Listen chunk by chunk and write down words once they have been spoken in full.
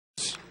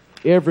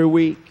every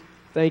week.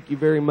 Thank you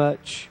very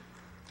much.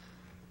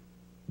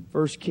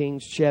 1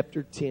 Kings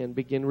chapter 10.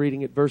 Begin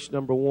reading at verse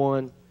number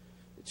 1.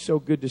 It's so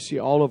good to see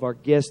all of our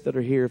guests that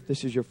are here. If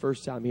this is your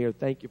first time here,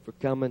 thank you for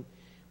coming.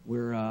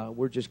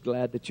 We're just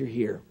glad that you're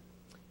here.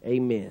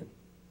 Amen.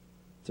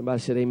 Somebody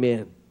said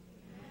amen.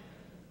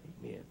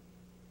 Amen.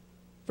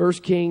 1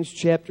 Kings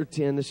chapter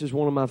 10. This is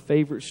one of my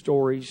favorite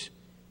stories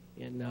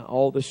in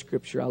all the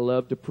Scripture. I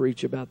love to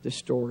preach about this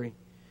story.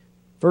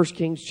 1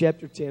 Kings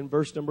chapter 10,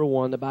 verse number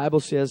 1. The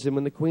Bible says, "And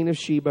when the queen of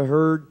Sheba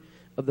heard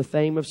of the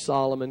fame of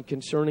Solomon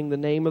concerning the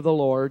name of the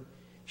Lord,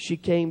 she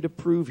came to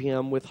prove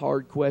him with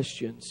hard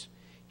questions."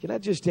 Can I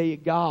just tell you,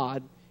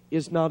 God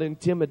is not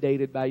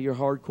intimidated by your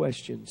hard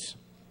questions.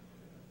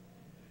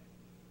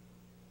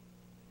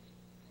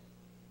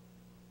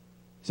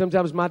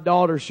 Sometimes my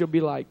daughter, she'll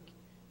be like,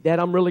 "Dad,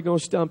 I'm really going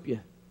to stump you."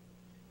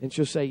 And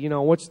she'll say,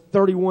 "What's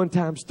 31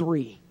 times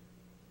 3?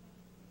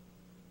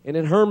 And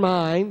in her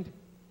mind,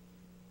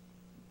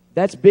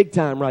 that's big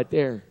time right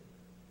there.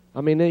 I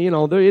mean, it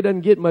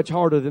doesn't get much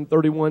harder than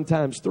 31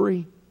 times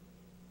 3.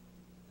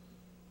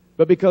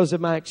 But because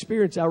of my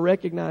experience, I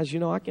recognize,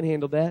 I can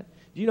handle that.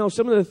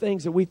 Some of the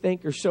things that we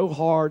think are so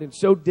hard and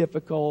so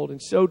difficult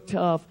and so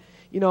tough,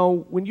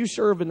 when you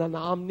serve an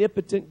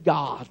omnipotent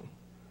God,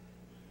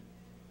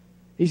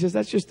 He says,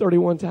 that's just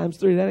 31 times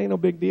 3. That ain't no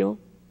big deal.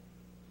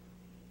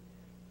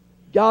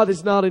 God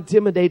is not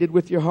intimidated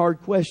with your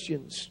hard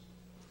questions.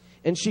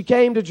 "And she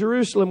came to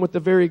Jerusalem with a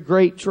very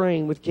great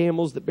train, with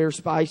camels that bear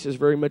spices,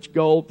 very much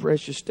gold,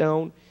 precious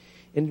stone.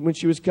 And when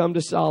she was come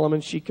to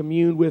Solomon, she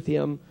communed with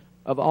him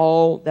of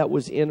all that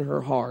was in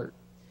her heart.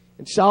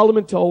 And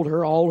Solomon told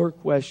her all her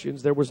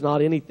questions. There was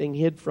not anything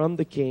hid from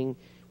the king,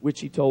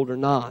 which he told her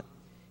not.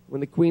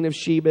 When the queen of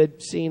Sheba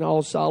had seen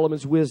all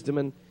Solomon's wisdom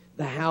and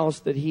the house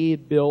that he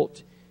had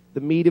built, the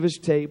meat of his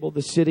table,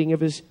 the sitting of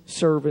his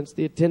servants,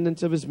 the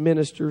attendance of his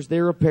ministers,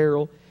 their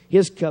apparel,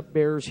 his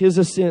cupbearers, his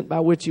ascent by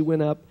which he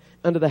went up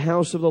unto the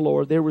house of the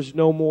Lord, there was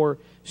no more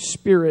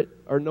spirit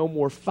or no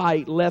more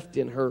fight left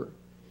in her.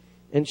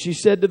 And she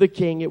said to the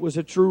king, It was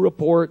a true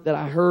report that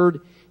I heard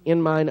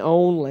in mine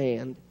own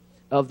land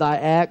of thy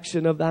acts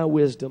and of thy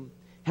wisdom.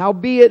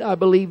 Howbeit I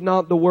believed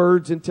not the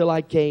words until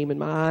I came, and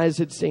my eyes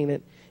had seen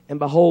it. And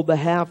behold, the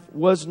half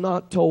was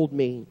not told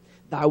me.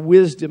 Thy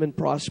wisdom and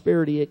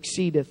prosperity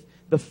exceedeth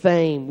the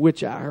fame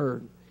which I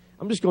heard."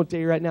 I'm just going to tell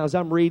you right now, as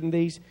I'm reading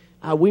these,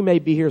 we may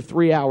be here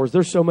 3 hours.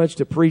 There's so much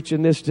to preach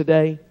in this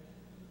today.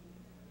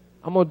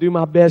 I'm going to do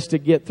my best to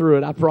get through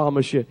it, I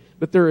promise you.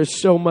 But there is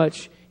so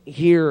much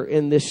here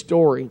in this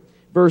story.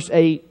 Verse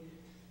 8,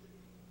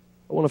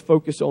 I want to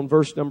focus on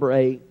verse number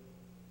 8.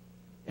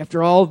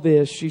 After all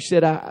this, she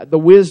said, the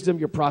wisdom,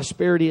 your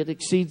prosperity, it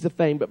exceeds the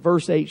fame. But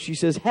verse 8, she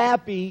says,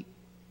 "Happy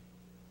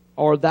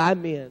are thy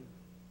men.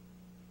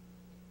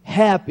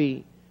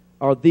 Happy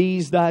are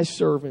these thy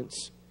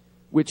servants,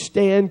 which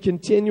stand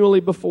continually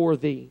before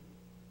thee,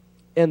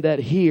 and that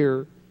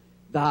hear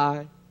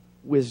thy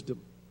wisdom."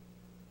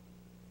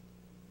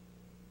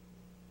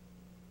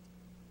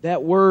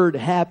 That word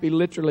happy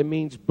literally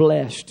means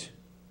blessed.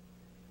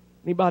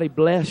 Anybody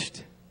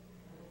blessed?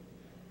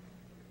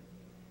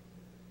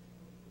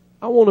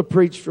 I want to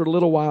preach for a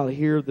little while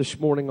here this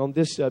morning on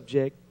this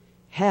subject.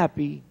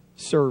 Happy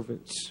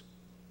servants.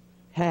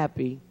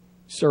 Happy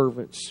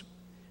servants.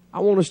 I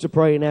want us to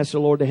pray and ask the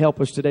Lord to help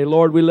us today.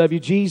 Lord, we love you,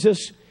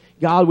 Jesus.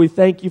 God, we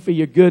thank you for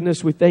your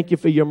goodness. We thank you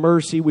for your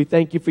mercy. We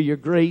thank you for your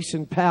grace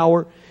and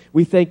power.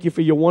 We thank you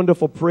for your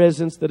wonderful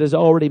presence that has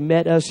already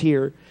met us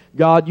here.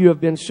 God, you have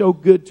been so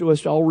good to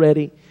us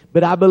already.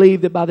 But I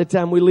believe that by the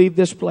time we leave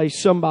this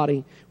place,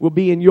 somebody will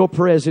be in your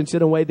presence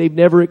in a way they've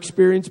never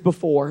experienced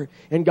before.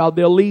 And God,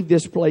 they'll leave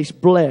this place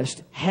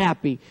blessed,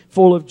 happy,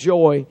 full of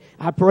joy.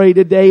 I pray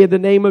today in the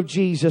name of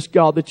Jesus,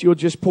 God, that you'll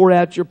just pour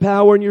out your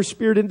power and your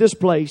Spirit in this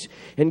place.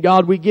 And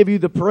God, we give you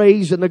the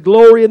praise and the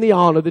glory and the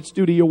honor that's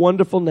due to your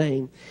wonderful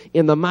name.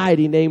 In the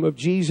mighty name of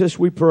Jesus,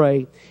 we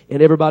pray.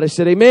 And everybody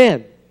said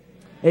amen.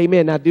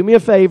 Amen. Now do me a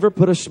favor,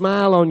 put a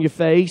smile on your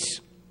face.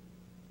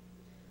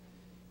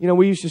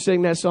 We used to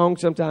sing that song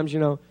sometimes,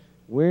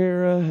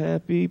 we're a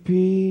happy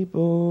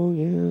people,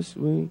 yes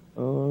we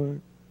are.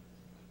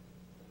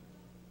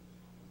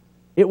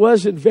 It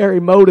wasn't very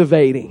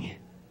motivating.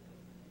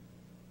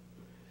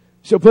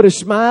 So put a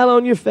smile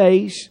on your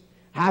face,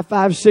 high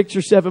five 6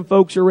 or 7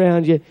 folks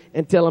around you,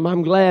 and tell them,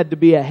 I'm glad to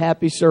be a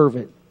happy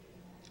servant.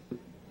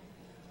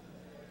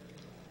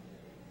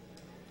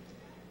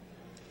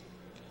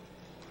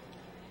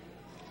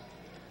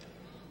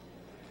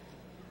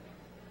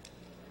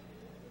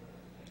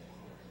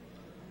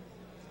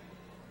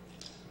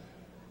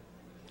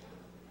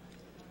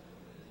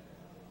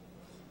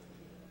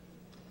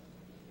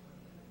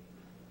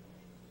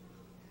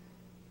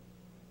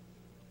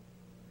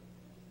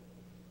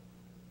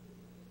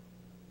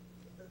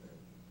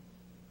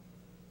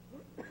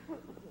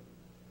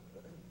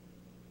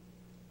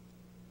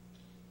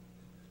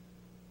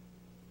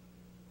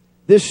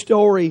 This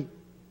story,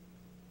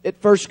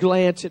 at first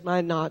glance, it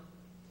might not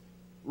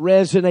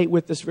resonate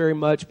with us very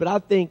much, but I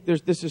think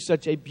this is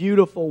such a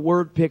beautiful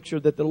word picture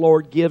that the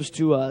Lord gives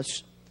to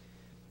us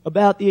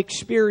about the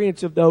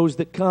experience of those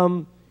that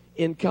come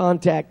in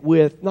contact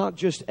with not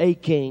just a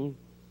king,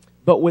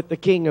 but with the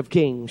King of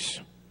Kings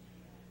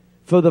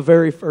for the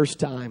very first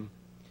time.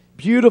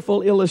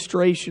 Beautiful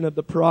illustration of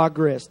the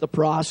progress, the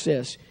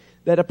process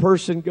that a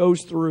person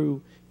goes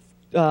through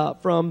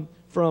from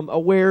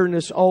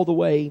awareness all the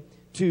way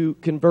to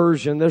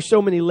conversion. There's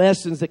so many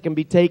lessons that can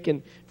be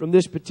taken from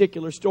this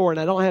particular story, and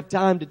I don't have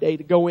time today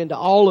to go into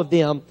all of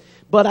them,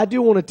 but I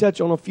do want to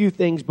touch on a few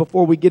things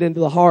before we get into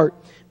the heart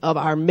of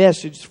our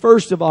message.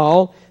 First of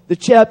all, the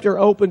chapter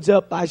opens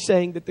up by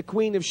saying that the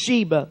Queen of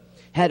Sheba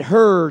had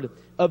heard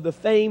of the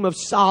fame of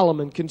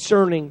Solomon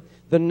concerning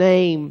the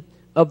name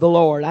of the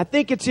Lord. I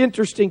think it's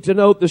interesting to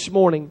note this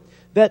morning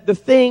that the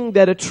thing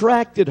that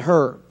attracted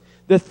her,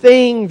 the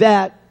thing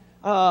that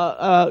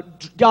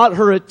got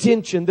her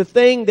attention, the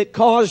thing that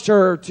caused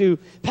her to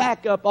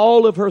pack up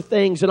all of her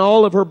things and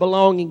all of her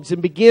belongings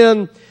and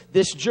begin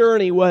this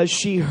journey was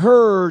she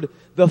heard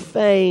the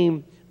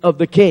fame of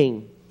the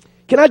King.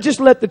 Can I just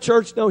let the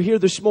church know here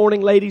this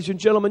morning, ladies and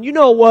gentlemen, you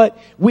know what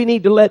we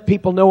need to let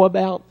people know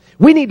about?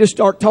 We need to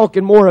start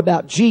talking more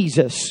about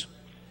Jesus.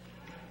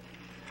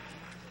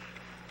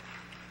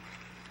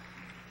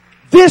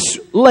 This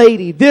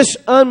lady, this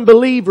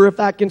unbeliever, if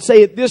I can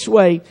say it this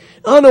way,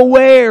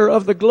 unaware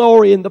of the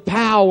glory and the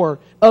power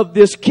of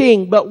this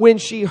king, but when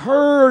she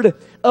heard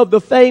of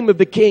the fame of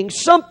the king,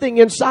 something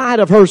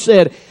inside of her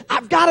said,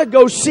 I've got to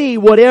go see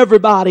what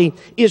everybody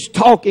is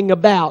talking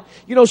about.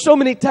 You know, so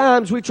many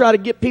times we try to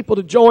get people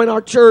to join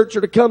our church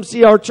or to come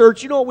see our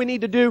church. You know what we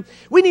need to do?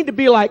 We need to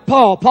be like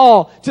Paul.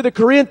 Paul to the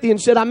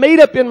Corinthians said, I made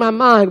up in my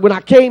mind when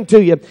I came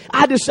to you.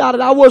 I decided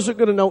I wasn't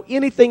going to know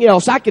anything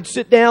else. I could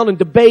sit down and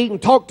debate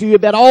and talk to you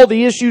about all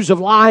the issues of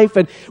life,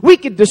 and we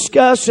could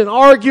discuss and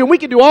argue, and we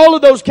could do all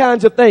of those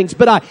kinds of things.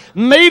 But I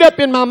made up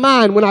in my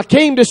mind when I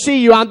came to see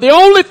you, the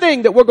only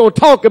thing that we're going to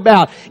talk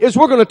about is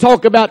we're going to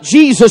talk about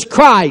Jesus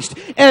Christ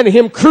and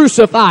Him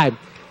crucified.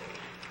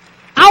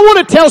 I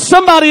want to tell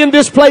somebody in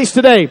this place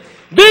today,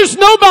 there's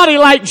nobody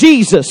like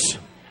Jesus.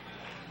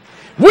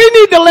 We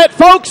need to let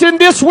folks in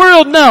this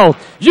world know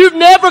you've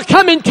never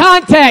come in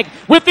contact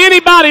with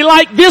anybody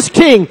like this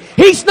king.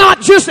 He's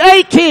not just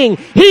a king.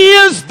 He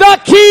is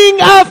the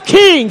King of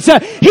Kings.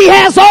 He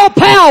has all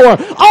power,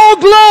 all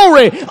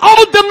glory,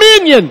 all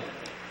dominion.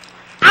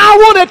 I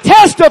want to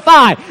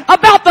testify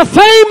about the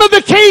fame of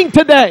the King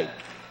today.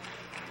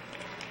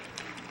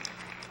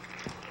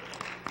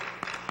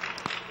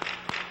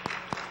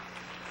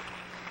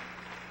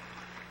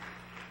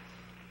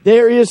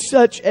 There is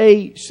such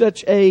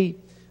a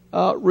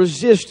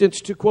resistance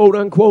to quote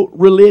unquote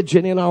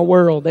religion in our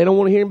world. They don't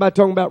want to hear anybody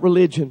talking about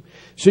religion.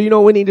 So you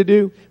know what we need to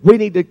do? We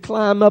need to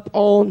climb up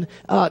on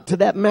to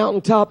that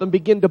mountaintop and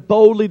begin to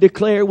boldly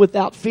declare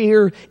without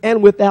fear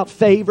and without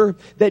favor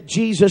that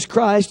Jesus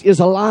Christ is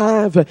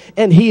alive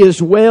and He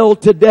is well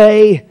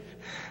today.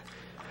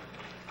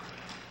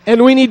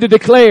 And we need to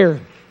declare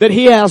that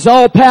He has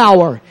all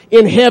power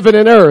in heaven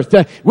and earth.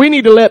 We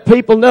need to let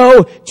people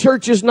know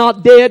church is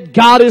not dead.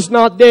 God is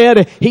not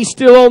dead. He's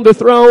still on the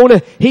throne.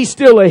 He's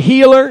still a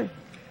healer.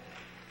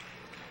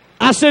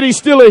 I said He's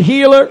still a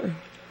healer.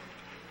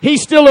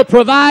 He's still a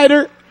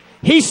provider.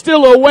 He's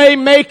still a way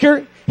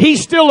maker.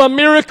 He's still a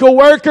miracle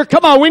worker.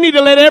 Come on, we need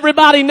to let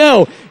everybody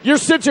know your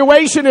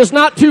situation is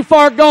not too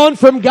far gone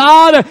from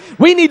God.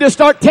 We need to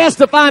start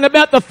testifying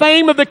about the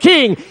fame of the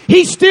King.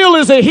 He still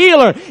is a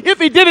healer. If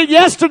He did it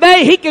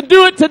yesterday, He can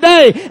do it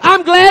today.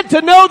 I'm glad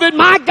to know that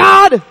my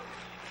God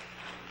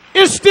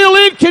is still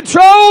in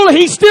control.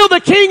 He's still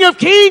the King of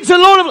Kings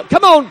and Lord of...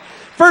 Come on,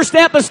 First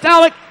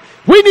Apostolic.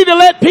 We need to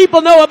let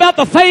people know about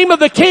the fame of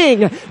the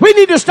King. We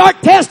need to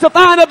start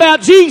testifying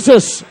about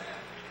Jesus.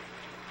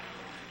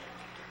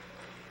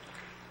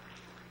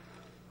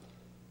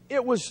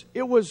 It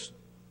was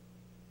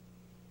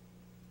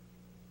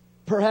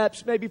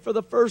perhaps maybe for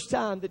the first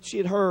time that she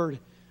had heard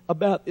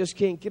about this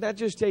king. Can I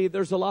just tell you,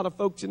 there's a lot of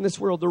folks in this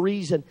world, the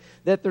reason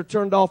that they're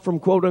turned off from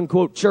quote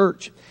unquote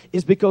church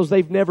is because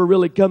they've never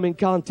really come in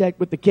contact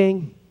with the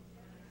king.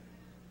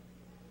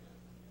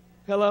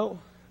 Hello?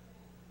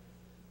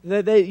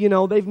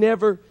 They've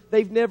never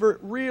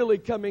really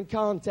come in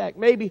contact.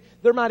 Maybe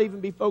there might even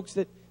be folks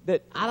that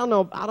I don't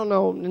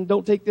know, and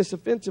don't take this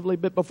offensively,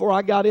 but before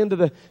I got into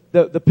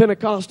the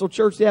Pentecostal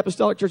church, the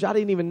Apostolic church, I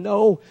didn't even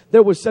know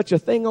there was such a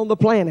thing on the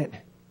planet.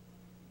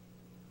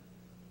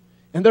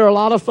 And there are a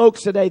lot of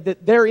folks today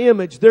that their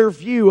image, their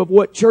view of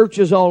what church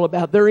is all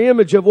about, their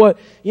image of what,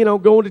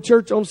 going to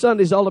church on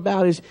Sunday is all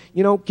about is,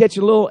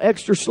 catching a little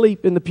extra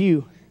sleep in the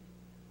pew.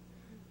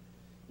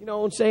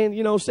 And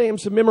saying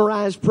some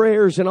memorized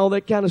prayers and all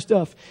that kind of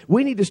stuff.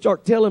 We need to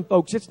start telling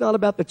folks it's not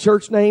about the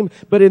church name,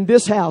 but in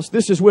this house,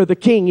 this is where the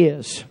King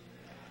is.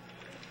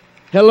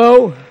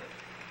 Hello?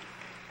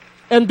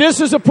 And this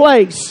is a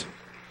place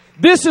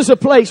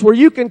where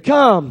you can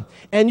come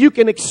and you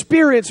can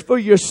experience for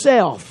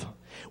yourself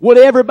what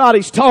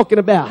everybody's talking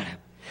about.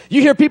 You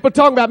hear people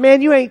talking about,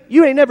 man, you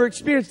ain't never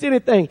experienced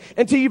anything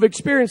until you've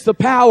experienced the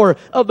power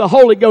of the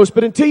Holy Ghost.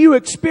 But until you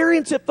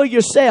experience it for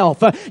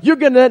yourself, you're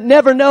going to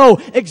never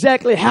know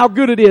exactly how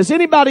good it is.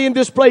 Anybody in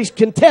this place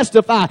can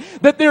testify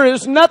that there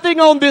is nothing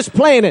on this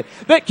planet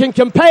that can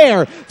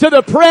compare to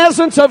the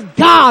presence of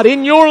God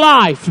in your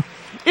life.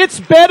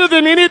 It's better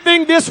than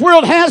anything this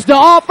world has to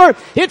offer.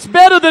 It's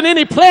better than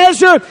any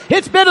pleasure.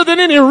 It's better than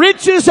any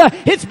riches.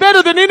 It's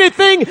better than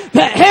anything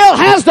that hell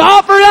has to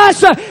offer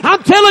us.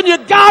 I'm telling you,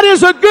 God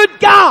is a good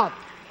God.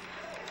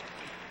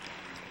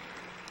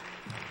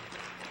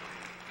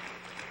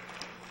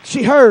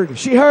 She heard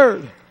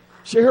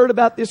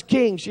about this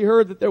king. She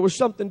heard that there was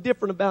something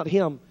different about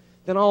him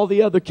than all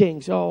the other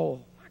kings. Oh,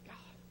 my God.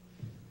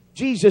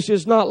 Jesus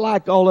is not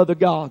like all other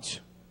gods.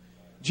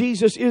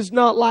 Jesus is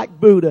not like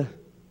Buddha.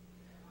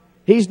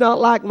 He's not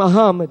like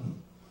Muhammad.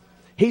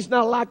 He's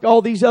not like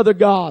all these other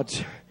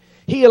gods.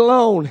 He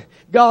alone,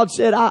 God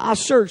said, I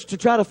searched to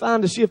try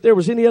to see if there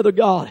was any other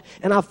God.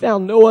 And I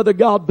found no other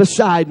God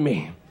beside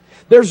me.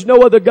 There's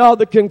no other God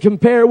that can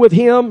compare with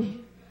Him.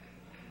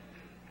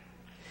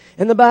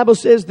 And the Bible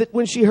says that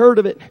when she heard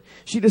of it,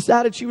 she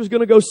decided she was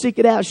going to go seek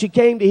it out. She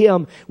came to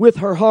Him with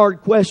her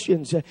hard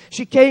questions.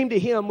 She came to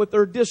Him with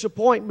her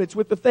disappointments,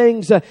 with the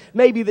things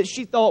maybe that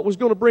she thought was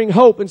going to bring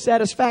hope and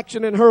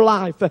satisfaction in her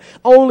life,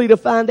 only to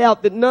find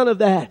out that none of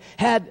that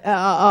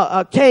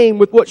had came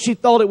with what she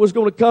thought it was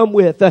going to come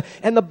with.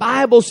 And the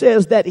Bible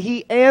says that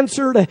He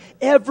answered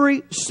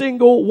every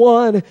single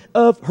one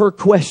of her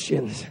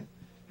questions.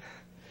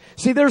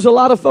 See, there's a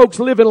lot of folks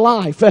living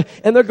life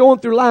and they're going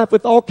through life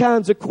with all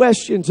kinds of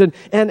questions and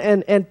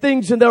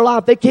things in their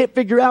life they can't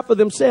figure out for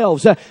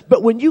themselves.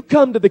 But when you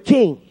come to the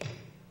King,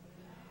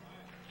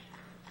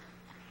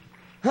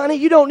 honey,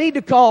 you don't need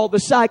to call the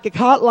psychic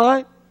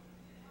hotline.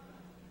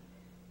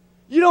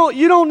 You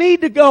don't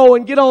need to go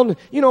and get on,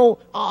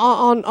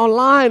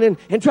 online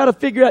and try to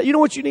figure out, you know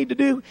what you need to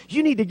do?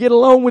 You need to get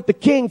alone with the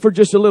King for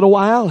just a little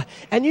while.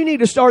 And you need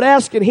to start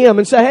asking Him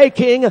and say, hey,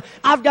 King,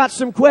 I've got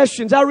some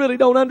questions. I really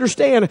don't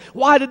understand.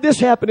 Why did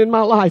this happen in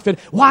my life? And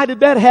why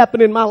did that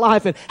happen in my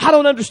life? And I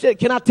don't understand.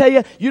 Can I tell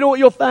you, you know what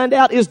you'll find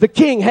out is the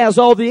King has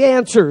all the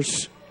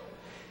answers.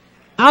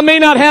 I may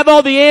not have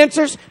all the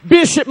answers.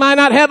 Bishop might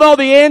not have all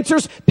the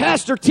answers.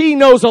 Pastor T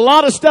knows a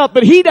lot of stuff,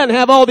 but he doesn't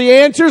have all the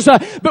answers.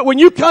 But when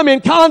you come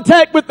in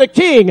contact with the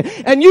King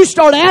and you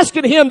start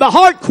asking Him the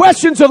hard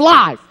questions of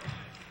life,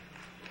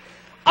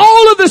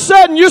 all of a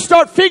sudden you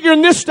start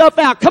figuring this stuff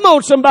out. Come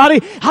on,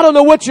 somebody. I don't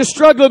know what you're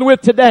struggling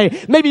with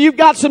today. Maybe you've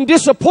got some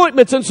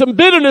disappointments and some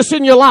bitterness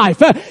in your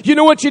life. You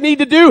know what you need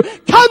to do?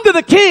 Come to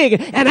the King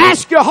and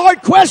ask your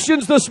hard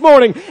questions this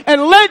morning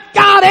and let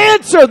God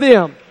answer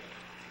them.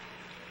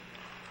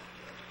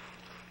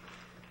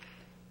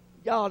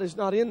 God is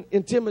not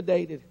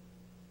intimidated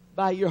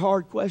by your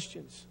hard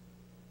questions.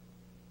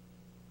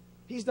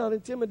 He's not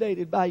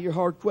intimidated by your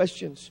hard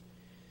questions.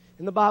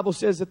 And the Bible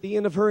says at the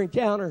end of her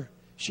encounter,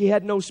 she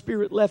had no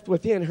spirit left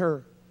within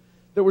her.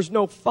 There was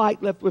no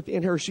fight left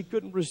within her. She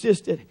couldn't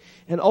resist it.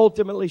 And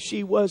ultimately,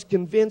 she was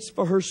convinced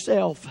for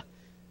herself.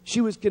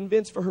 She was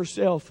convinced for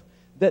herself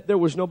that there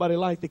was nobody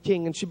like the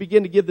King. And she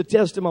began to give the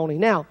testimony.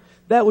 Now,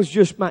 that was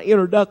just my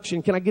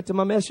introduction. Can I get to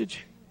my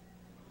message?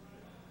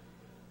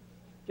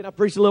 Can I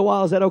preach a little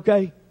while? Is that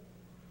okay?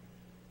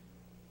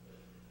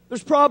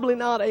 There's probably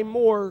not a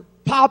more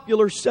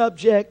popular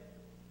subject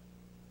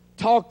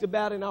talked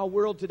about in our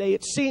world today.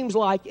 It seems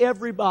like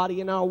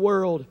everybody in our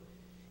world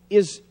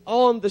is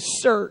on the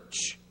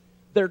search.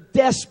 They're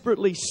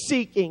desperately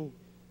seeking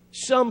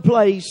some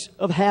place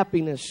of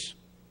happiness.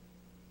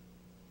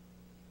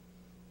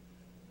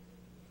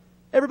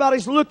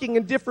 Everybody's looking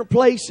in different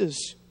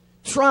places,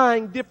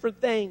 trying different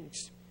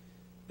things.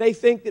 They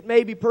think that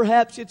maybe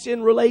perhaps it's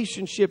in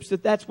relationships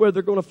that's where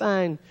they're going to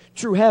find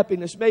true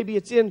happiness. Maybe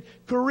it's in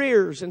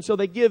careers, and so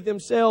they give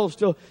themselves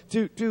to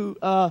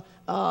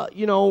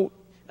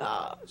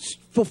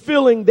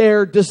fulfilling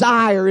their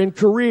desire in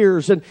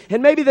careers. And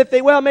maybe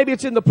maybe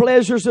it's in the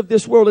pleasures of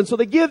this world. And so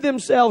they give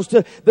themselves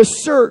to the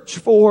search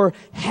for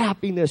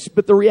happiness.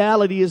 But the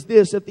reality is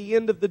this: at the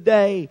end of the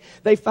day,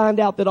 they find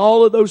out that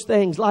all of those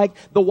things, like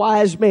the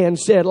wise man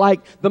said, like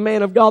the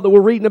man of God that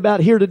we're reading about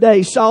here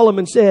today,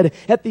 Solomon said,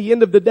 at the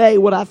end of the day,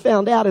 what I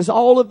found out is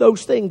all of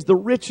those things, the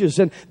riches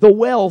and the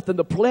wealth and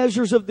the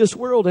pleasures of this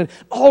world and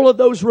all of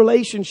those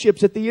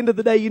relationships, at the end of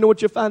the day, you know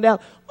what you find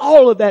out?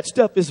 All of that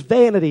stuff is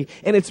vanity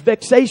and it's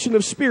vexation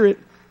of spirit.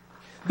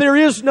 There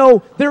is no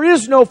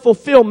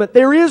fulfillment.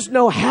 There is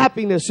no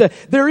happiness.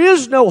 There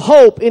is no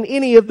hope in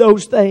any of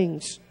those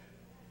things.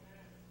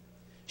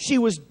 She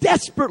was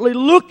desperately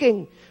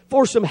looking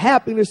for some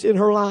happiness in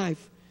her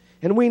life.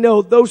 And we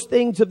know those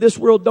things of this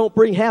world don't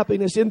bring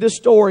happiness. In this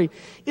story,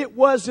 it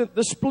wasn't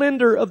the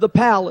splendor of the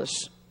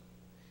palace.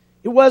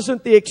 It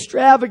wasn't the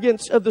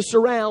extravagance of the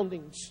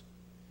surroundings.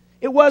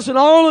 It wasn't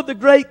all of the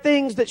great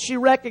things that she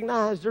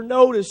recognized or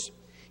noticed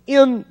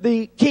in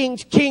the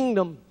King's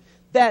kingdom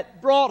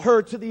that brought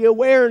her to the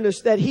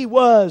awareness that He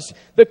was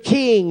the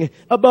King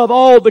above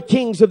all the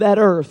kings of that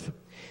earth.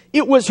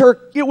 It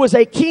was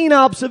a keen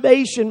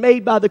observation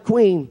made by the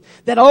queen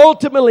that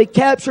ultimately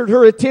captured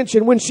her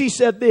attention when she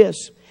said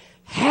this,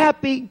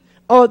 "Happy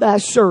are thy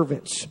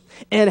servants,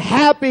 and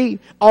happy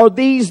are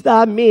these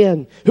thy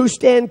men who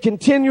stand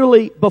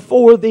continually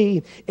before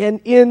thee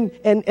and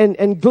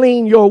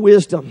glean your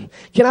wisdom."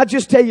 Can I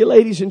just tell you,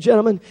 ladies and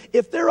gentlemen,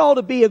 if there ought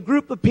to be a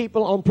group of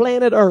people on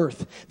planet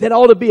Earth that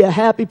ought to be a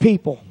happy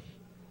people,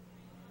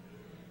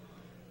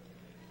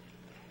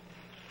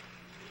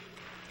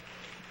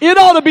 it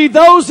ought to be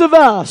those of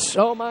us.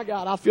 Oh my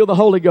God, I feel the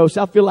Holy Ghost.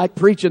 I feel like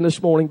preaching this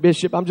morning,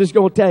 Bishop. I'm just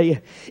going to tell you.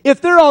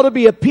 If there ought to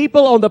be a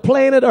people on the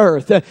planet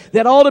Earth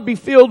that ought to be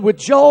filled with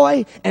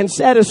joy and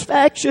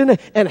satisfaction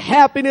and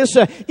happiness,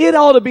 it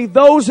ought to be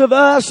those of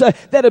us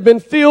that have been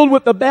filled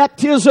with the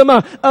baptism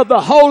of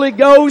the Holy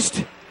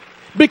Ghost.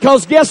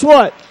 Because guess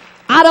what?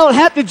 I don't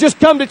have to just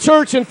come to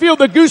church and feel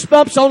the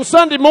goosebumps on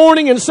Sunday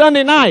morning and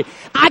Sunday night.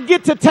 I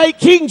get to take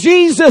King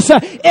Jesus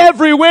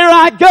everywhere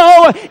I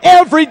go,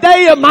 every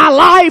day of my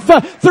life,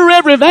 through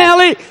every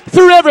valley,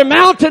 through every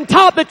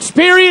mountaintop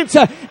experience.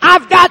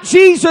 I've got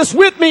Jesus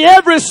with me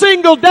every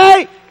single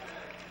day.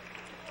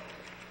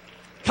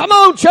 Come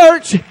on,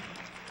 church.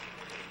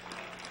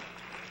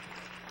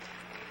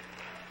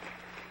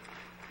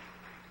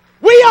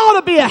 We ought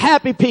to be a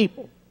happy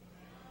people.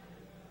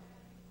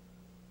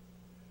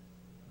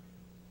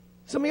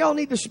 Some of y'all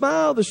need to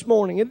smile this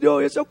morning.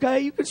 It's okay.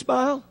 You can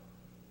smile.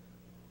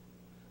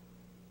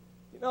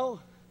 You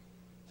know,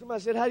 somebody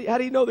said, how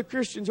do you know the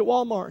Christians at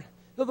Walmart?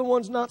 They're the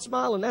ones not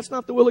smiling. That's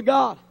not the will of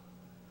God.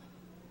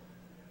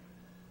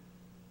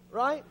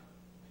 Right?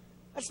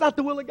 That's not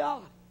the will of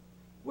God.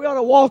 We ought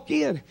to walk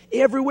in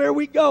everywhere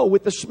we go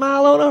with a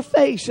smile on our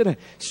face and a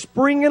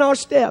spring in our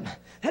step.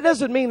 That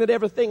doesn't mean that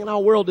everything in our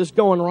world is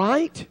going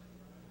right.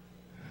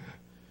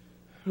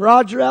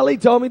 Roger Ellie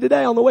told me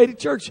today on the way to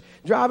church,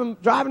 driving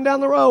down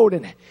the road,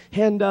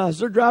 and as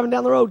they're driving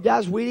down the road,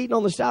 guys weed eating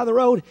on the side of the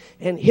road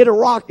and hit a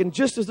rock, and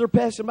just as they're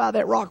passing by,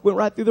 that rock went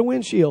right through the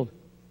windshield.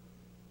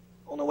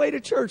 On the way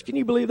to church, can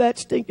you believe that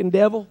stinking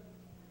devil?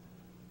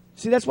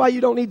 See, that's why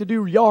you don't need to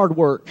do yard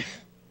work. That's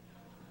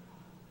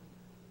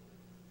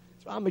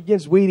why I'm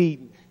against weed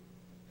eating.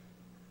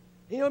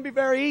 You know, it'd be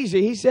very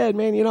easy. He said,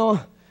 man, you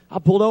know, I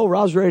pulled over.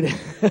 I was ready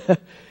to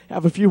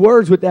have a few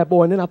words with that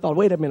boy, and then I thought,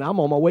 wait a minute, I'm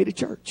on my way to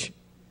church.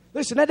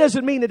 Listen, that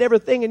doesn't mean that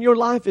everything in your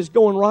life is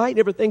going right.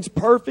 Everything's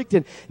perfect.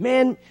 And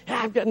man,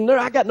 I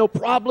got no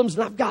problems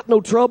and I've got no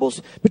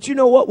troubles. But you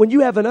know what? When you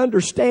have an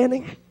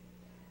understanding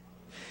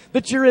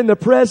that you're in the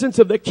presence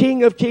of the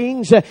King of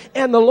Kings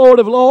and the Lord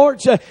of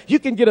Lords, you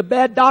can get a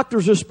bad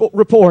doctor's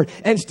report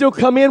and still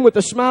come in with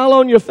a smile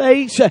on your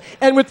face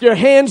and with your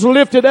hands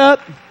lifted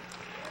up.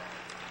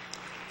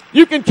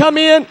 You can come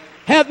in,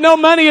 have no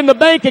money in the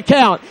bank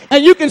account,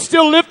 and you can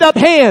still lift up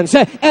hands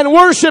and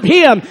worship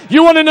Him.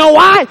 You want to know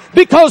why?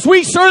 Because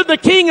we serve the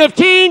King of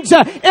Kings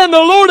and the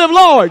Lord of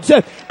Lords.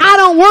 I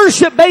don't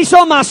worship based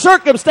on my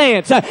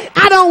circumstance.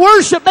 I don't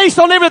worship based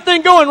on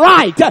everything going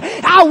right.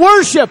 I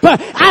worship.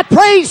 I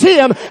praise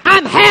Him.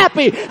 I'm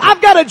happy.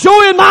 I've got a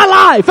joy in my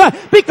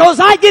life because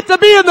I get to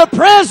be in the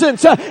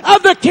presence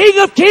of the King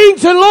of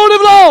Kings and Lord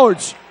of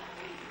Lords.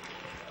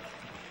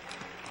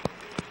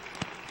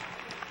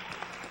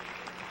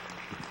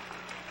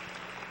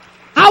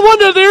 I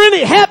wonder if there are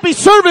any happy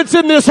servants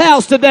in this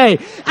house today.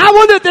 I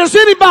wonder if there's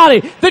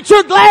anybody that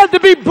you're glad to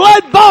be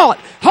blood-bought,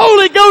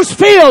 Holy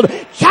Ghost-filled,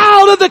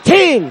 child of the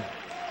King.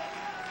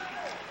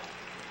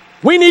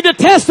 We need to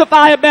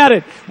testify about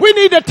it. We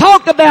need to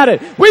talk about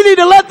it. We need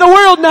to let the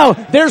world know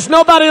there's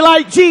nobody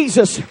like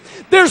Jesus.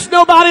 There's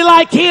nobody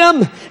like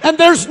Him. And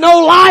there's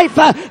no life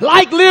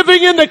like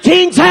living in the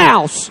King's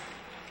house.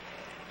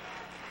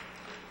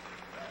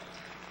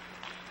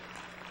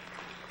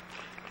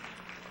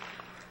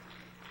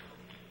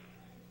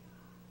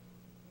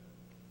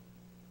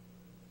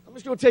 I'm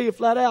just going to tell you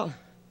flat out,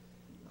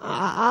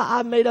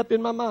 I made up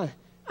in my mind,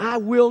 I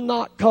will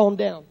not calm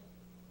down.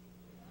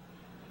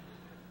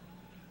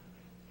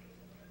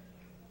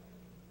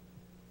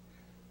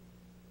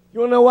 You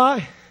want to know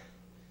why?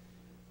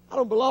 I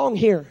don't belong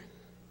here.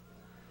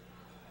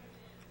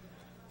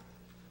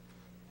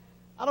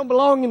 I don't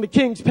belong in the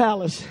King's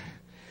palace.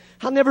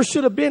 I never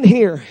should have been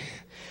here.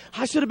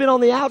 I should have been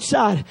on the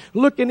outside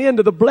looking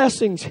into the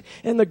blessings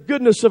and the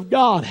goodness of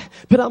God.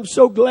 But I'm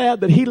so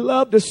glad that He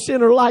loved a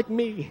sinner like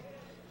me.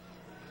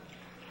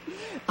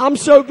 I'm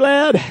so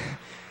glad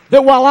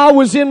that while I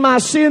was in my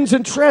sins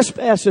and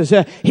trespasses,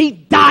 He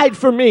died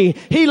for me.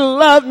 He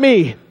loved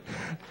me.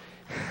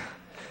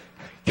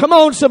 Come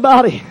on,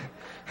 somebody.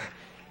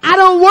 I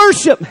don't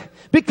worship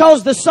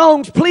because the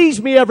songs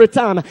please me every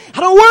time. I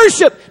don't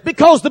worship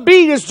because the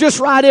beat is just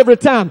right every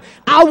time.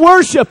 I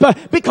worship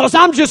because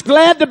I'm just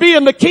glad to be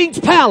in the King's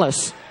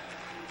palace.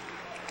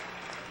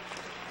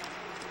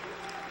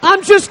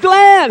 I'm just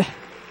glad.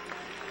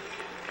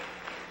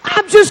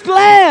 I'm just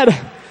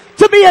glad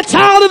to be a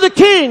child of the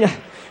King.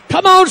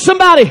 Come on,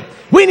 somebody.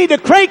 We need to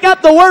crank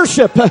up the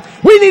worship.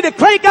 We need to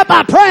crank up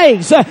our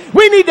praise.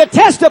 We need to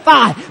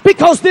testify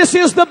because this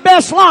is the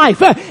best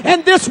life.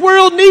 And this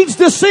world needs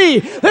to see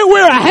that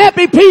we're a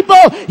happy people.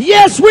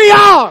 Yes, we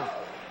are.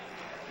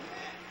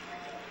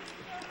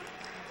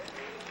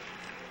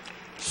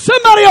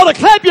 Somebody ought to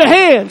clap your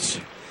hands.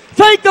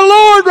 Thank the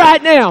Lord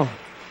right now.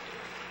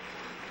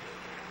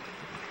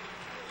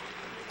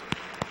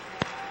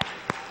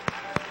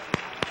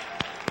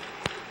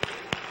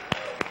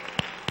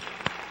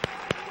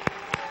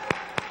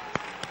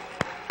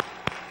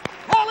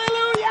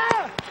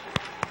 Hallelujah.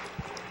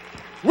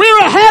 We're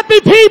a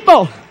happy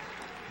people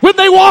when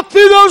they walk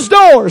through those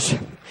doors.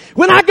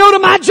 When I go to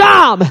my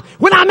job,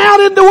 when I'm out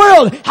in the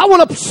world, I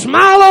want to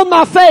smile on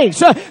my face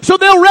so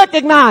they'll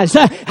recognize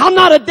I'm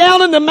not a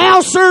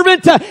down-in-the-mouth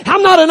servant.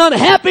 I'm not an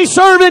unhappy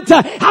servant.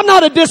 I'm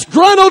not a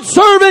disgruntled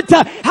servant.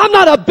 I'm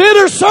not a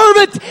bitter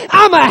servant.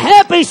 I'm a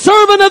happy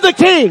servant of the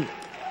King.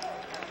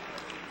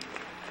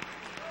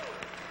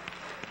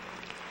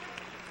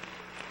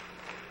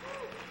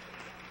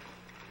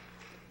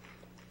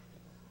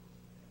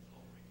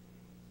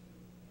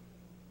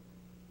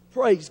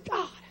 Praise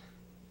God.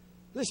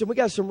 Listen, we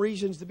got some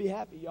reasons to be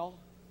happy, y'all.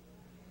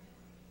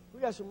 We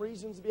got some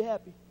reasons to be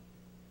happy.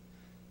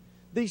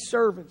 These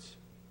servants,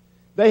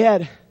 they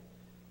had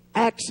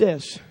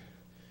access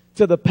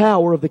to the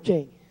power of the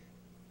King.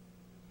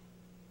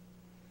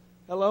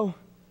 Hello?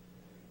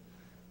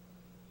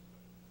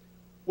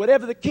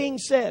 Whatever the King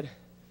said,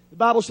 the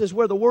Bible says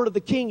where the word of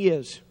the King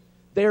is,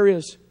 there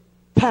is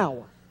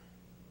power.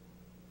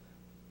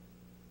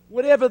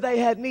 Whatever they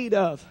had need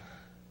of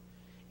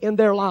in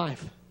their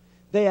life,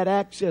 they had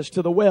access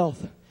to the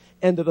wealth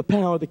and to the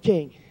power of the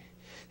King.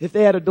 If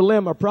they had a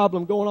dilemma, a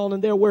problem going on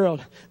in their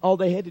world, all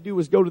they had to do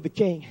was go to the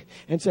King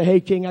and say, hey,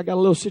 King, I got a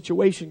little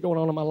situation going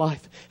on in my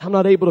life. I'm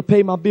not able to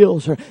pay my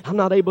bills, or I'm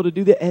not able to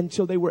do that. And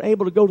so they were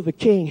able to go to the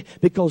King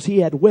because he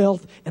had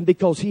wealth and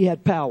because he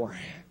had power.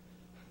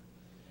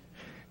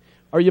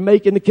 Are you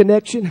making the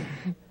connection?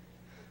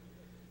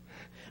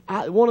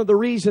 One of the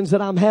reasons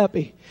that I'm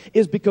happy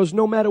is because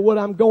no matter what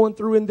I'm going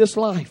through in this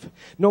life,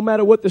 no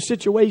matter what the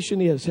situation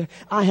is,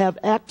 I have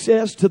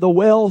access to the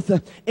wealth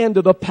and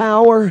to the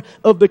power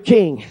of the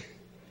King.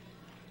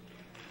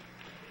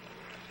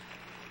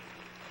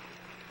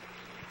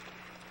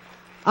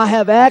 I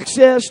have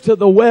access to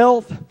the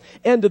wealth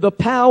and to the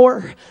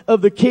power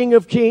of the King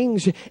of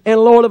Kings and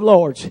Lord of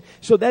Lords.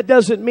 So that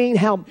doesn't mean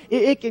how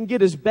it can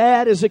get as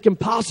bad as it can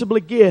possibly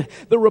get.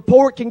 The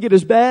report can get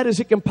as bad as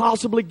it can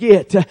possibly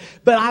get.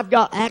 But I've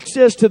got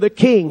access to the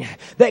King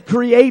that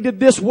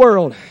created this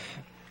world.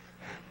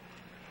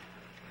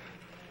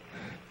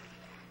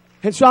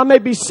 And so I may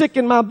be sick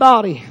in my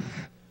body,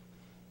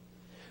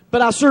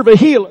 but I serve a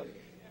healer.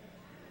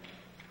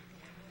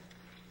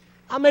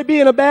 I may be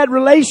in a bad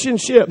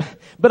relationship,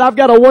 but I've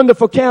got a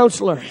wonderful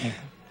counselor.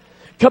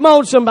 Come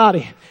on,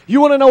 somebody.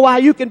 You want to know why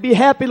you can be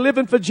happy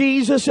living for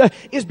Jesus?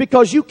 Is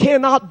because you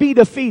cannot be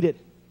defeated.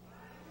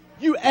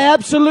 You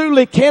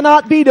absolutely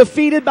cannot be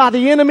defeated by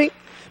the enemy,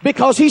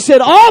 because he said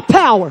all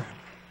power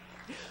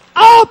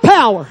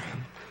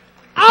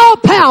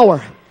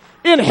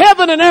in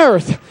heaven and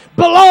earth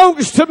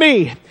belongs to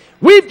me.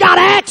 We've got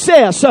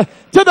access to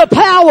the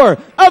power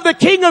of the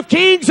King of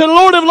Kings and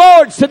Lord of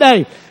Lords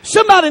today.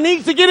 Somebody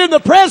needs to get in the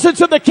presence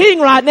of the King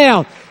right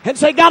now and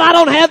say, God, I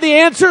don't have the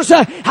answers.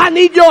 I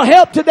need your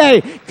help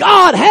today.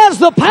 God has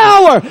the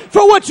power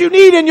for what you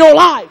need in your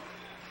life.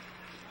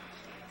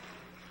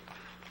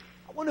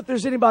 I wonder if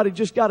there's anybody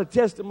just got a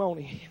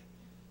testimony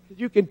that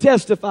you can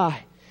testify.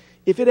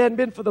 If it hadn't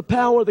been for the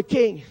power of the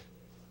King,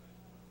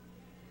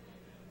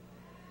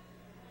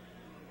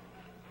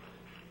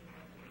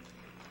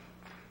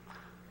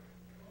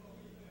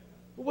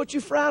 well, what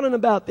you frowning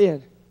about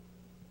then?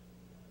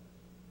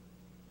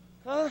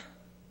 Huh?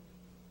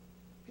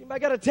 Anybody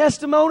got a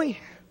testimony?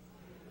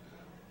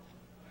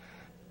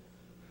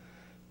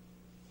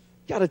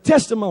 Got a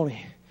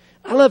testimony.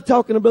 I love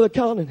talking to Brother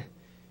Condon,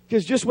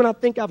 because just when I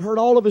think I've heard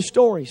all of his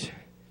stories,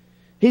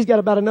 he's got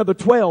about another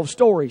 12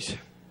 stories.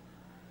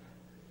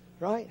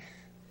 Right?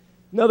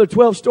 Another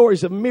 12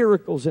 stories of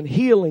miracles and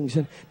healings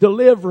and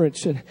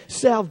deliverance and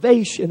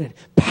salvation and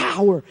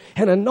power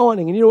and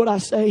anointing. And you know what I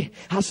say?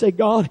 I say,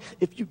 God,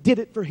 if you did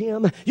it for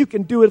him, you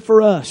can do it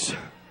for us.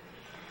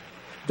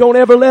 Don't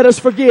ever let us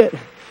forget.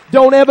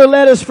 Don't ever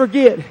let us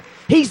forget.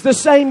 He's the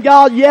same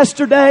God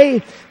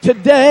yesterday,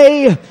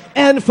 today,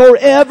 and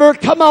forever.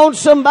 Come on,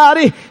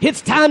 somebody.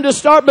 It's time to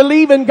start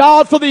believing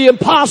God for the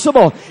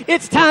impossible.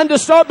 It's time to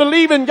start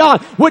believing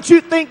God. What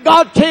you think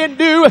God can't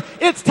do,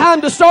 it's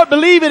time to start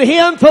believing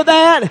him for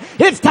that.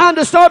 It's time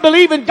to start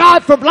believing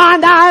God for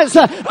blind eyes,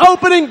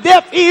 opening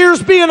deaf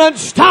ears, being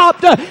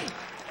unstopped.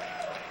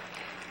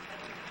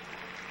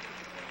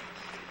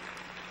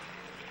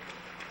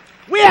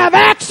 We have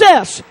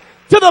access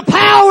to the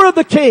power of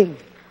the King.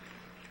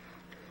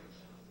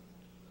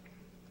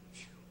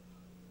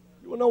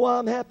 You want to know why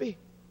I'm happy?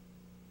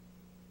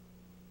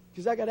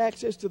 Because I got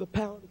access to the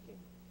power of the King.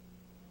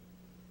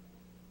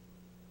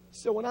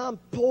 So when I'm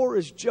poor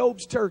as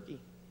Job's turkey,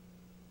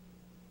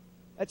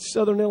 That's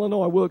Southern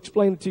Illinois. We'll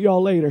explain it to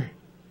y'all later.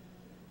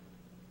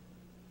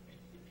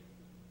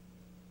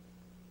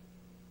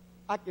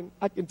 I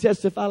can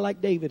testify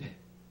like David.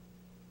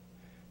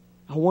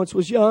 I once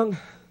was young,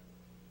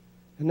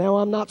 and now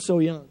I'm not so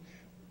young.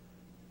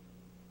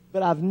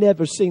 But I've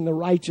never seen the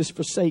righteous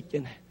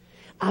forsaken.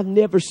 I've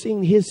never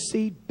seen his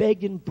seed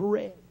begging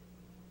bread.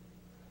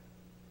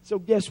 So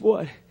guess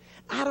what?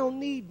 I don't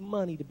need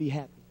money to be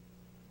happy.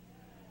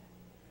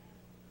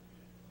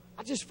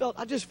 I just felt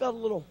a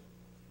little.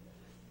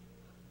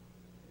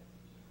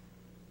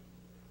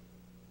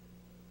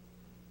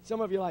 Some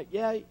of you are like,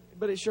 yeah,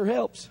 but it sure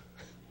helps.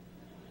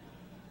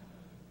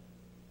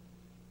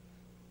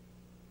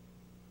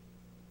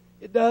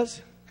 It does.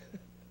 The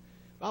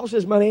Bible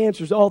says money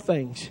answers all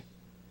things.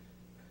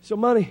 So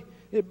money,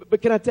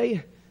 but can I tell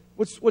you,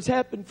 what's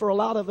happened for a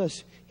lot of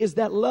us is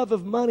that love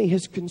of money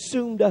has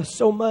consumed us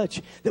so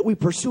much that we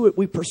pursue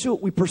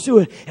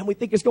it, and we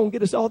think it's going to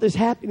get us all this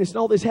happiness and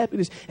all this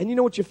happiness. And you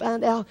know what you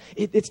find out?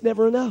 It's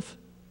never enough.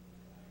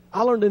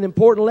 I learned an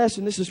important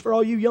lesson. This is for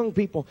all you young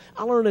people.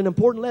 I learned an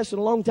important lesson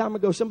a long time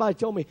ago. Somebody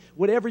told me,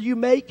 whatever you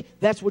make,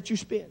 that's what you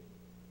spend.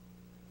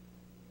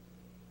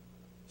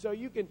 So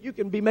you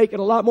can be making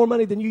a lot more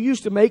money than you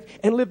used to make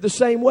and live the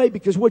same way,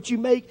 because what you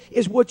make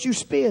is what you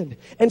spend.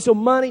 And so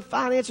money,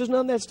 finances,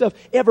 none of that stuff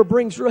ever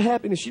brings real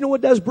happiness. You know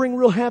what does bring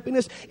real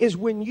happiness? Is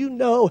when you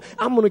know,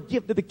 I'm going to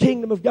give to the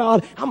kingdom of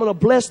God. I'm going to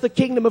bless the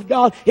kingdom of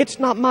God. It's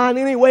not mine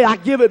anyway. I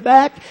give it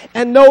back.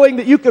 And knowing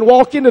that you can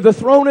walk into the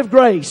throne of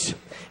grace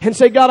and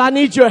say, God, I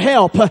need your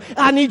help.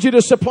 I need you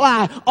to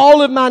supply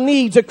all of my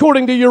needs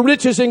according to your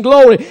riches and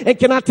glory. And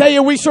can I tell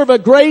you, we serve a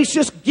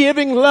gracious,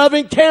 giving,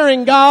 loving,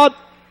 caring God.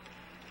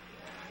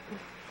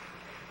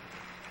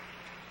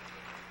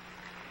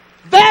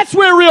 That's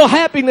where real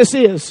happiness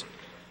is.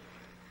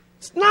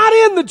 It's not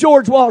in the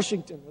George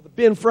Washington or the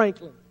Ben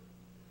Franklin.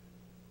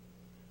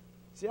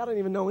 See, I don't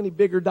even know any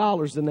bigger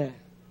dollars than that.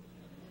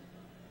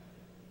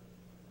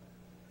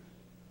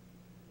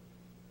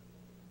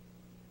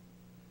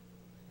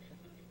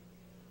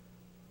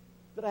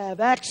 But I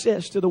have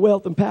access to the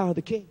wealth and power of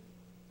the King.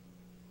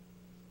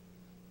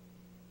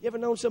 You ever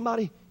known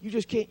somebody you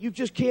just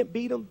can't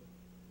beat them?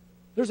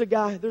 There's a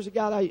guy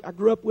that I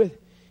grew up with,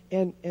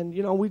 and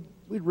you know, we'd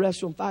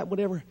wrestle and fight,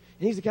 whatever.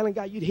 And he's the kind of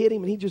guy you'd hit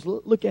him and he'd just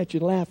look at you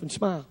and laugh and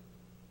smile.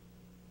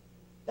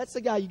 That's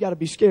the guy you got to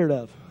be scared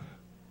of.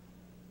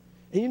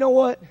 And you know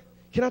what?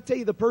 Can I tell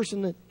you the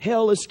person that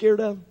hell is scared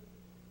of?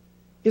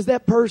 Is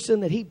that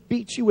person that he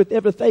beats you with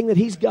everything that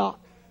he's got.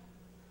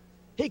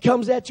 He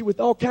comes at you with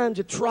all kinds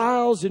of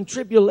trials and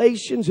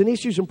tribulations and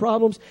issues and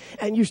problems,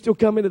 and you still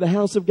come into the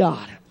house of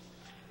God,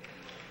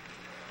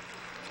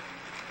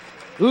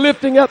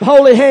 lifting up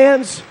holy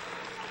hands.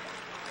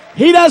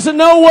 He doesn't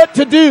know what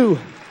to do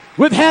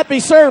with happy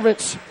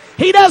servants.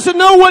 He doesn't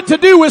know what to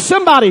do with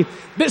somebody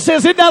that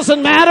says it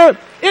doesn't matter.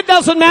 It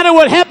doesn't matter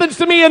what happens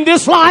to me in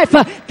this life.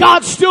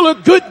 God's still a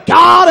good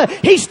God.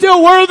 He's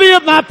still worthy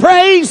of my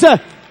praise.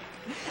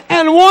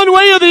 And one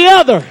way or the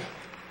other,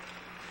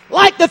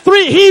 like the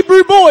 3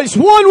 Hebrew boys,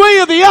 one way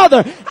or the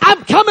other,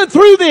 I'm coming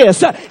through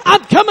this.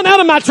 I'm coming out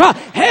of my trial.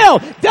 Hell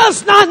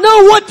does not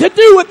know what to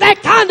do with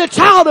that kind of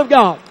child of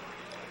God.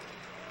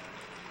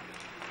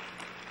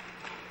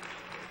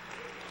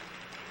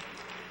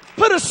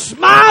 Put a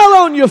smile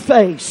on your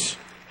face.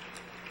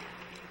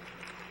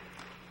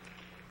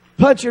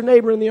 Punch your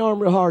neighbor in the arm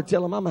real hard.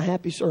 Tell him, I'm a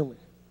happy servant.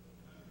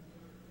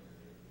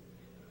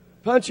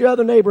 Punch your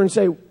other neighbor and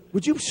say,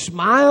 would you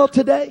smile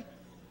today?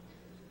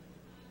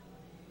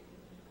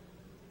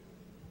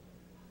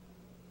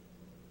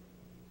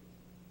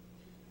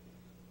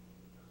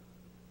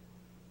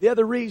 One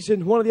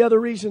of the other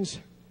reasons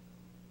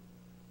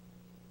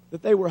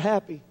that they were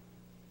happy,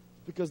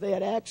 because they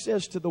had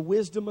access to the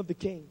wisdom of the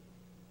King.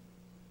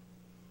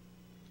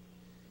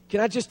 Can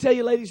I just tell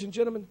you, ladies and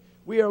gentlemen,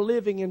 we are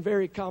living in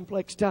very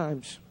complex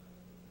times.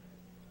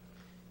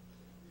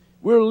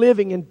 We're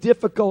living in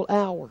difficult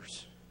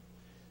hours.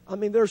 I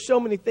mean, there are so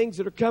many things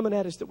that are coming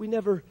at us that we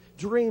never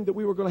dreamed that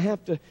we were going to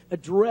have to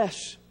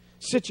address.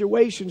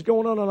 Situations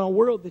going on in our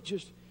world that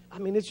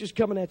it's just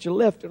coming at you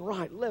left and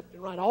right.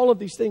 All of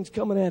these things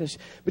coming at us.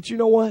 But you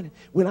know what?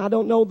 When I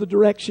don't know the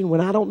direction, when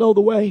I don't know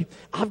the way,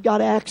 I've got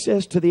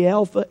access to the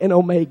Alpha and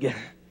Omega.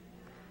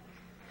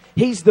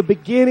 He's the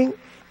beginning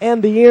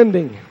and the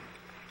ending.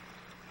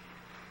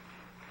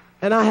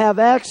 And I have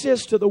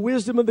access to the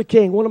wisdom of the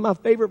King. One of my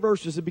favorite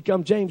verses has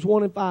become James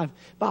 1:5. The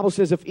Bible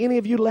says, if any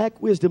of you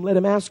lack wisdom, let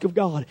him ask of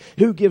God,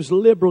 who gives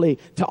liberally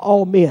to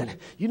all men.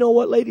 You know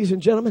what, ladies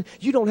and gentlemen?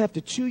 You don't have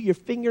to chew your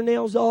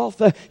fingernails off.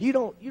 You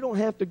don't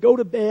have to go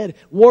to bed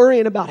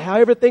worrying about how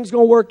everything's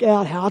going to work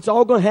out, how it's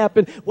all going to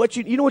happen.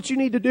 You know what you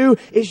need to do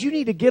is you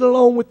need to get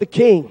along with the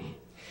King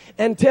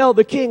and tell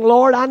the King,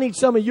 Lord, I need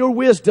some of your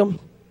wisdom.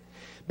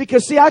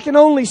 Because see, I can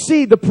only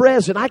see the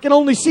present. I can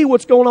only see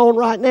what's going on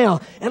right now.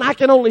 And I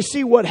can only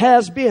see what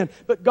has been.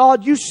 But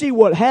God, you see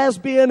what has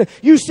been.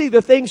 You see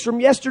the things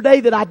from yesterday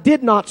that I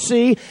did not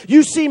see.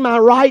 You see my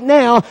right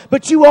now,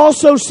 but you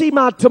also see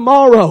my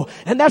tomorrow.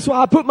 And that's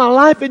why I put my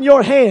life in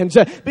your hands.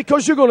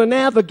 Because you're going to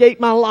navigate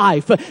my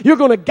life. You're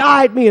going to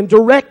guide me and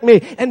direct me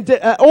and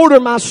order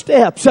my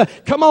steps.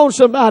 Come on,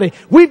 somebody.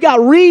 We've got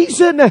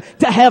reason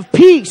to have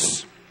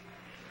peace.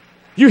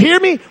 You hear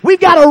me? We've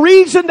got a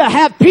reason to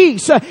have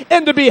peace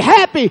and to be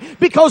happy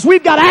because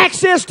we've got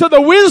access to the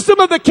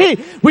wisdom of the King.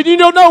 When you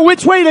don't know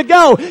which way to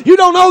go, you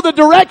don't know the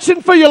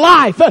direction for your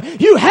life,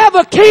 you have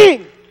a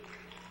King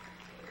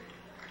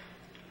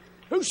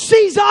who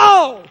sees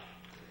all.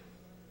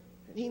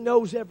 And He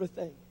knows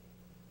everything.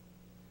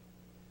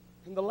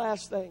 And the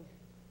last thing,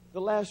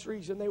 the last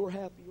reason they were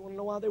happy. You want to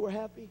know why they were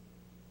happy?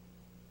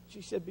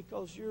 She said,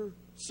 because your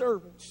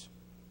servants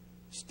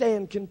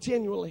stand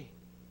continually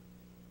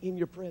in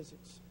your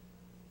presence.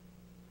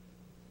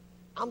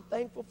 I'm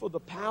thankful for the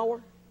power.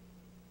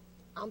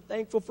 I'm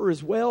thankful for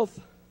His wealth.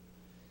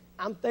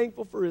 I'm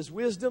thankful for His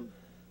wisdom.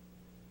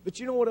 But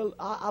you know what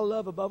I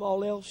love above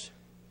all else?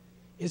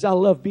 Is I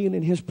love being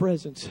in His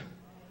presence.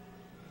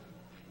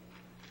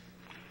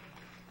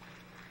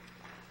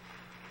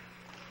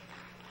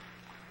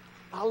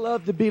 I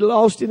love to be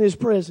lost in His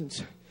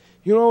presence.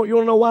 You want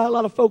to know why a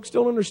lot of folks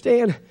don't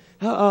understand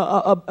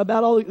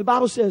about all the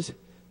Bible says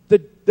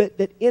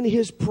that in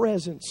His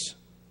presence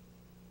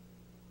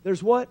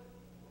there's what?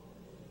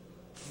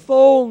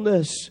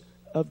 Fullness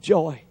of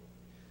joy.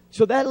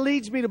 So that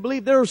leads me to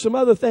believe there are some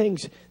other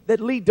things that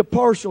lead to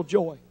partial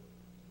joy.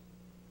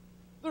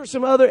 There are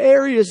some other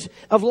areas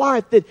of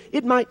life that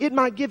it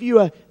might give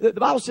you the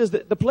Bible says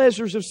that the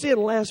pleasures of sin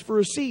last for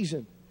a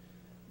season.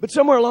 But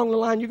somewhere along the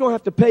line you're going to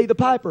have to pay the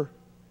piper.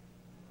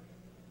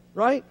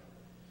 Right?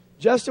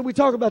 Justin, we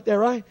talk about that,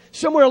 right?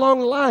 Somewhere along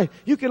the line,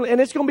 you can, and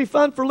it's going to be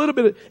fun for a little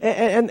bit,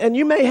 and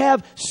you may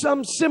have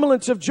some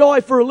semblance of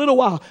joy for a little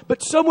while,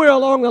 but somewhere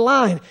along the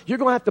line, you're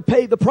going to have to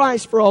pay the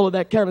price for all of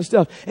that kind of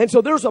stuff. And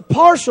so there's a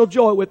partial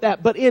joy with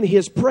that, but in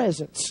His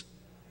presence,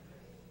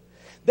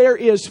 there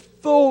is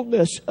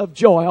fullness of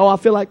joy. Oh, I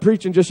feel like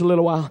preaching just a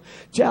little while.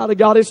 Child of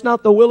God, it's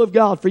not the will of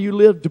God for you to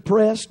live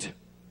depressed.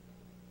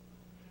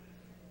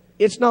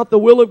 It's not the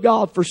will of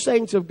God for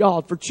saints of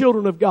God, for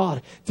children of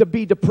God, to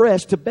be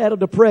depressed, to battle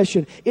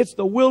depression. It's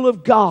the will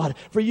of God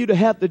for you to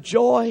have the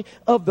joy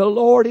of the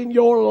Lord in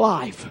your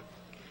life.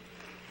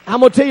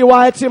 I'm going to tell you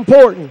why it's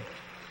important.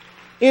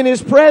 In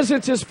His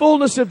presence is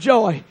fullness of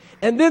joy.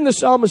 And then the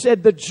psalmist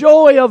said, the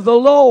joy of the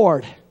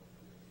Lord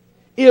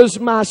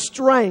is my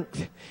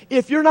strength.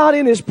 If you're not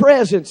in His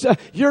presence,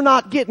 you're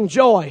not getting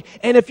joy.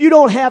 And if you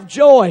don't have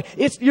joy,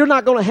 you're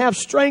not going to have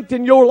strength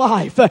in your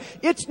life.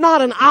 It's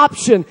not an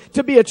option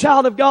to be a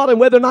child of God and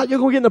whether or not you're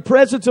going to get in the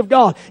presence of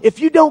God. If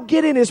you don't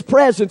get in His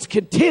presence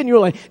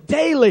continually,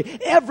 daily,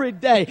 every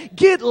day,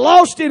 get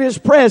lost in His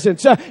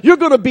presence, you're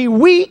going to be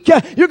weak.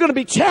 You're going to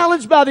be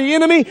challenged by the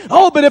enemy.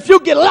 Oh, but if you'll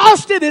get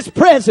lost in His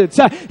presence,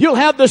 you'll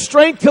have the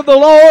strength of the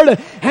Lord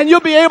and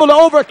you'll be able to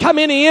overcome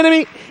any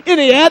enemy,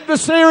 any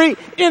adversary,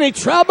 any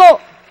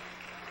trouble.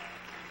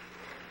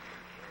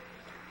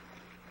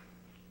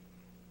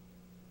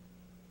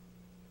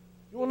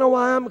 You want to know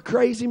why I'm a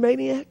crazy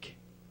maniac?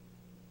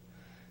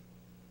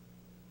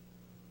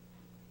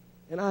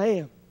 And I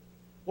am.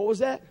 What was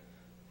that?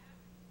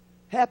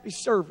 Happy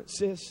servant,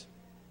 sis.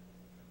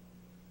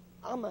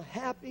 I'm a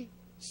happy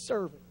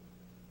servant.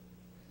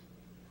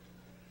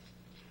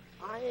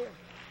 I am.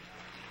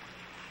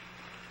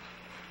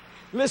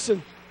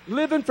 Listen,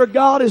 living for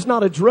God is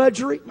not a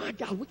drudgery. My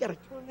God, we got to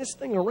turn this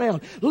thing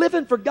around.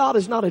 Living for God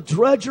is not a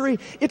drudgery.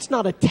 It's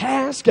not a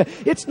task.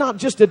 It's not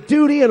just a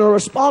duty and a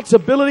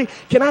responsibility.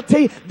 Can I tell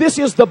you, this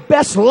is the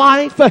best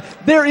life.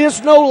 There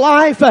is no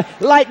life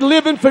like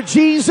living for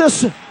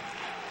Jesus.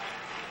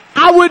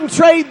 I wouldn't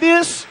trade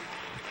this.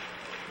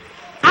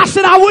 I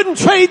said I wouldn't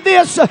trade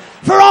this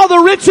for all the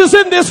riches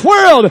in this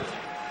world.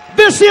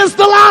 This is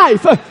the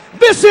life.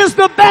 This is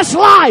the best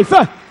life.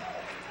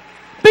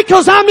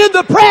 Because I'm in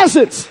the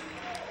presence.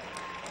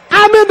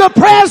 I'm in the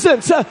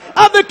presence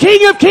of the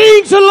King of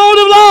Kings and Lord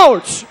of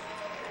Lords.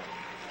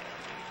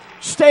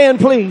 Stand,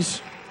 please.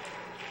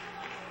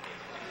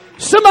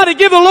 Somebody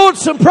give the Lord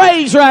some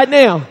praise right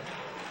now.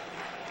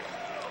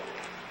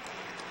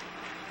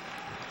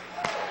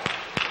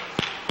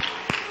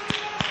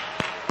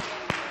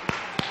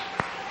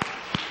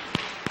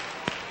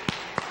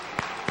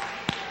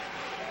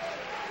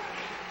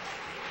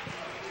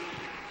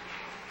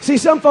 See,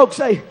 some folks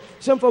say,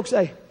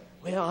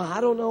 well, I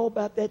don't know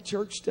about that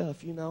church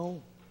stuff, you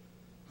know.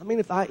 I mean,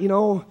 if I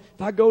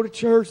go to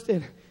church,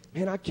 then,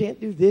 man, I can't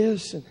do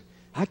this, and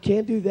I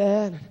can't do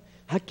that, and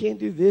I can't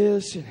do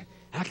this, and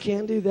I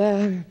can't do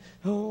that.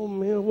 Oh,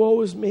 man,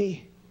 woe is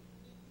me.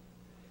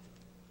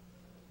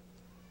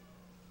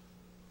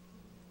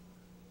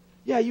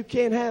 Yeah, you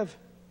can't have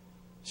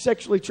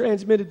sexually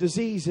transmitted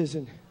diseases,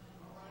 and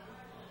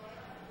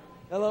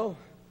hello?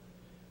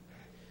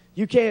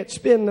 You can't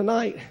spend the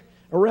night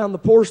around the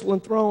porcelain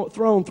throne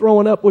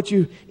throwing up what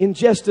you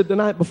ingested the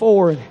night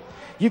before. And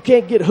you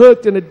can't get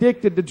hooked and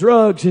addicted to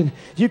drugs. And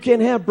you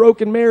can't have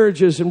broken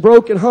marriages and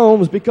broken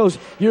homes because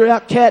you're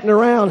out catting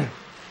around.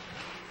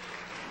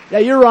 Yeah,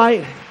 you're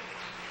right.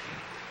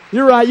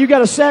 You're right. You got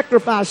to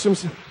sacrifice some.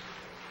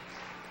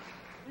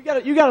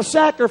 You got to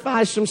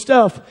sacrifice some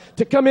stuff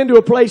to come into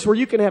a place where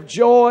you can have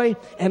joy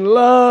and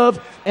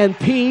love and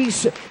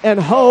peace and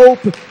hope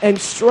and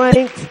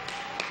strength.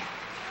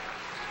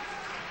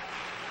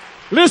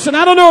 Listen,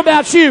 I don't know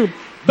about you,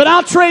 but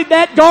I'll trade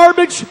that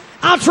garbage.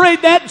 I'll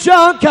trade that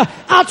junk.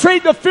 I'll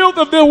trade the filth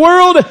of the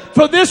world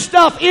for this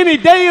stuff any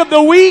day of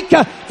the week,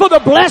 for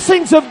the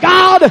blessings of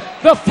God,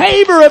 the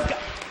favor of God.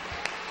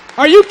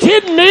 Are you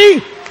kidding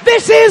me?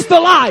 This is the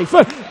life.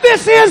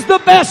 This is the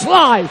best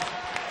life.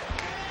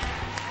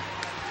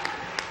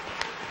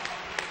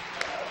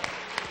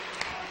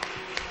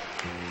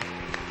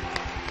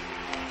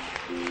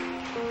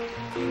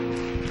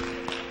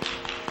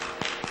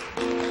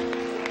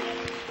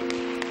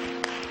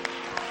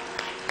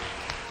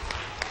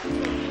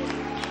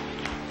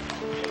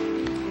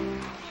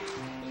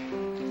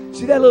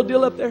 See that little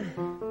deal up there?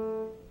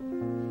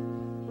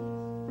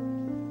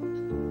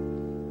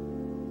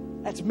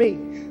 That's me.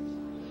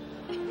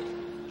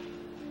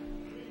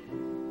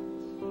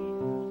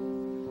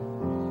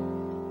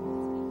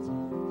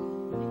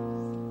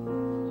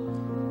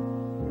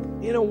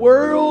 In a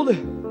world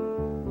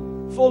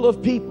full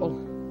of people,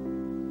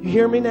 you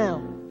hear me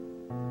now?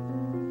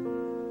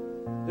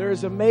 There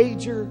is a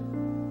major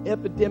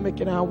epidemic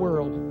in our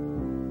world.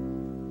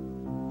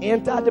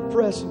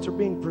 Antidepressants are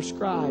being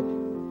prescribed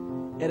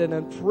at an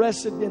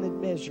unprecedented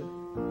measure.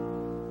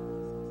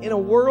 In a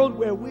world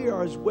where we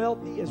are as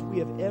wealthy as we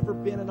have ever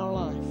been in our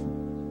life.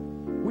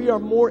 We are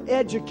more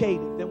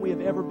educated than we have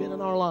ever been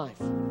in our life.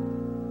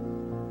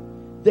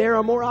 There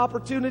are more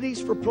opportunities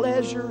for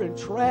pleasure and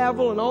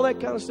travel and all that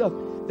kind of stuff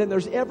than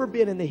there's ever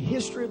been in the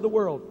history of the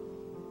world.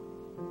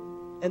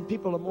 And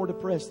people are more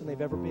depressed than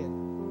they've ever been.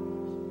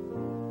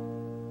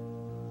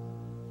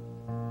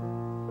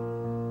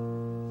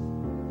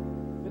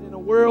 But in a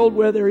world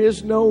where there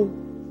is no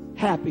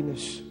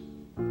happiness,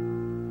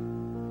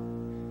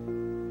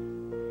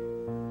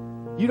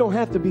 you don't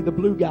have to be the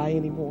blue guy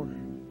anymore.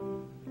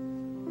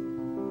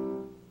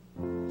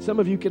 Some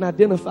of you can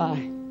identify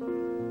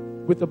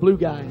with the blue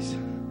guys.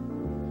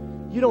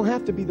 You don't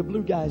have to be the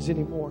blue guys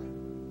anymore.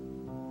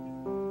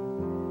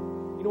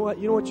 You know what?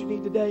 You know what you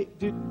need today?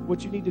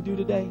 What you need to do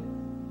today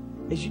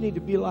is you need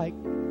to be like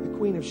the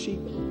Queen of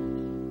Sheba. You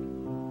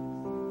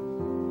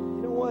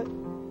know what?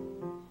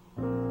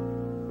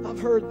 I've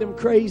heard them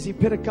crazy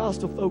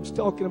Pentecostal folks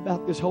talking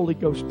about this Holy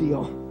Ghost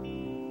deal.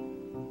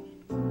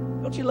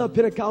 Don't you love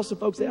Pentecostal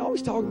folks? They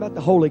always talk about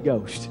the Holy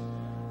Ghost.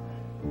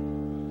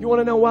 You want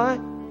to know why?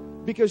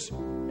 Because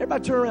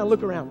everybody turn around,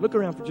 look around. Look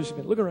around for just a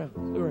minute. Look around.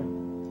 Look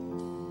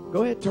around.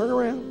 Go ahead, turn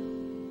around.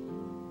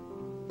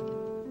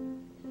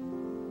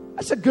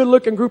 That's a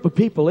good-looking group of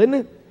people, isn't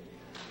it?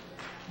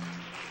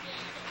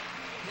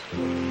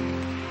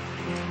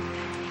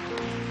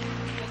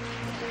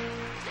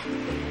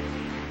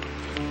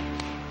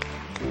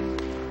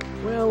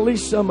 Well, at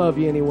least some of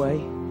you anyway.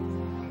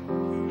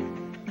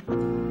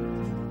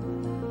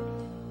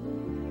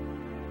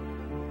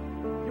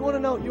 You want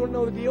to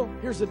know the deal?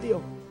 Here's the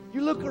deal.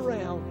 You look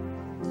around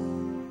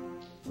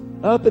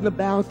up in the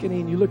balcony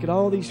and you look at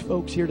all these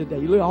folks here today.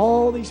 You look at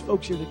all these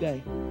folks here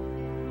today.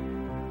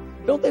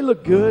 Don't they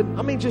look good?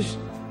 I mean, just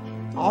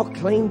all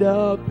cleaned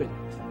up.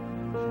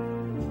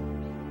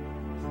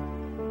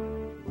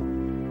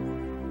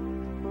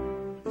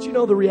 But you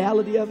know the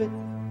reality of it?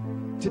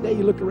 Today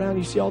you look around,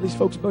 you see all these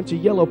folks, a bunch of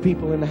yellow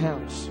people in the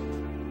house.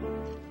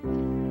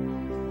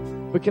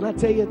 But can I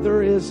tell you,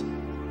 there is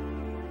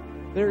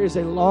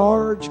a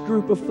large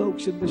group of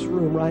folks in this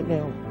room right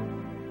now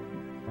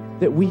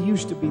that we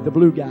used to be the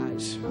blue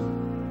guys.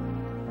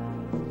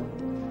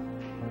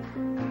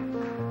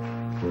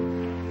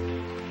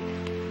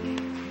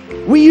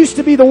 We used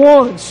to be the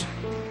ones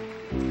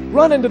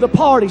running to the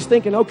parties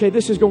thinking, okay,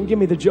 this is going to give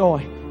me the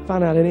joy.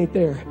 Find out it ain't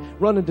there.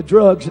 Running to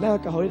drugs and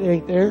alcohol, it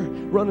ain't there.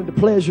 Running to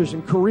pleasures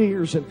and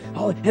careers and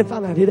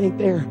find out it ain't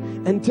there.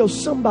 Until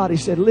somebody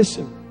said,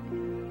 listen,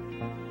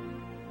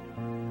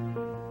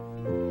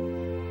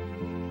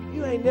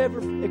 you ain't never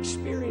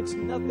experienced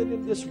nothing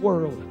in this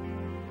world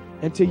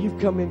until you've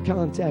come in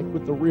contact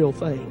with the real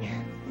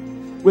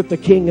thing, with the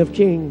King of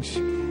Kings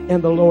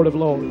and the Lord of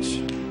Lords.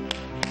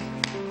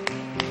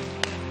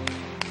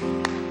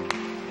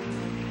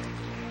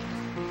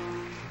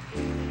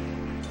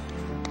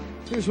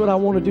 Here's what I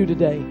want to do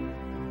today.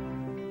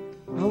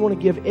 I want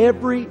to give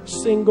every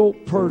single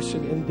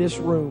person in this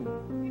room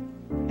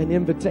an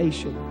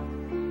invitation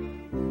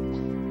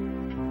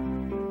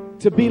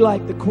to be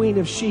like the Queen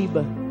of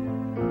Sheba.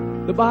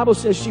 The Bible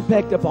says she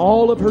packed up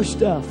all of her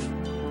stuff.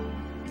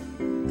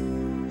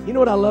 You know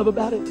what I love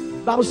about it?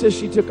 The Bible says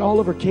she took all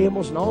of her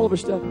camels and all of her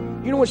stuff.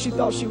 You know what she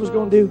thought she was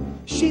going to do?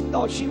 She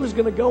thought she was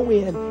going to go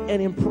in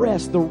and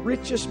impress the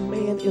richest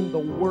man in the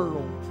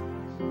world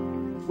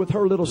with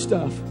her little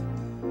stuff.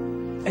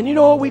 And you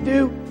know what we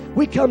do?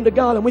 We come to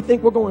God and we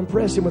think we're going to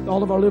impress Him with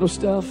all of our little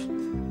stuff,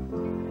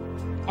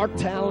 our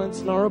talents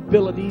and our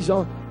abilities.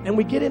 And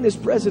we get in His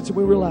presence and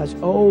we realize,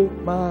 oh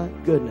my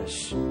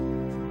goodness,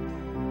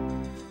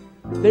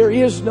 there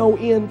is no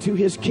end to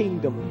His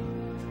kingdom.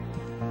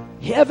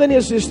 Heaven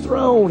is His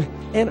throne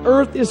and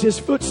earth is His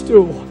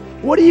footstool.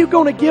 What are you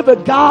going to give a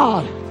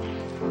God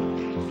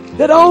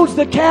that owns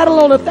the cattle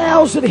on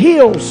 1,000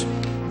 hills?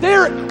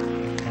 There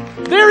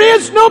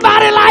is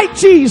nobody like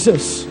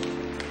Jesus.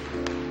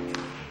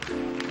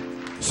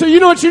 So you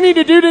know what you need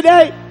to do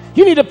today?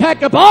 You need to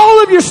pack up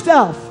all of your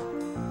stuff.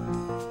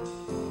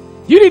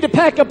 You need to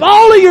pack up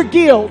all of your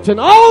guilt and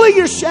all of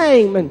your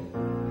shame and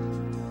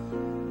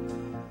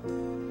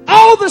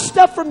all the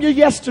stuff from your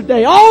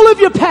yesterday, all of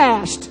your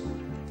past.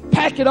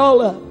 Pack it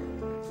all up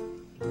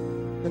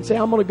and say,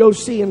 I'm going to go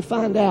see and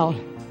find out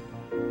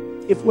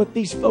if what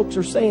these folks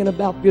are saying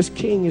about this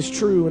king is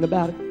true and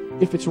about it,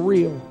 if it's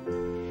real.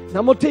 And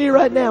I'm going to tell you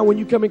right now, when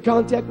you come in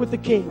contact with the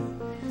king,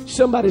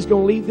 somebody's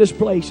going to leave this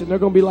place and they're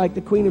going to be like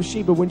the Queen of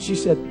Sheba when she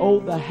said, oh,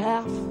 the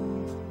half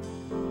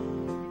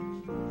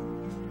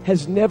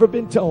has never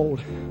been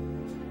told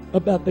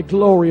about the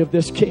glory of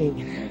this king.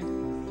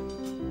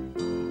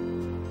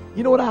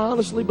 You know what I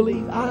honestly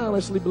believe? I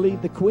honestly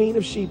believe the Queen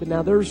of Sheba.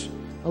 Now, there's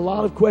a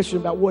lot of question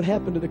about what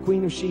happened to the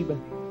Queen of Sheba.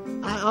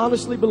 I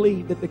honestly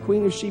believe that the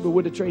Queen of Sheba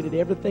would have traded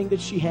everything that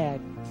she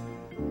had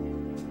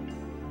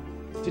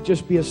to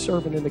just be a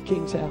servant in the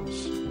king's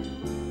house.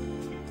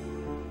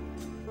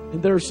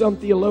 And there are some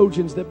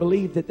theologians that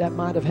believe that that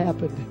might have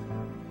happened,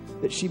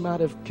 that she might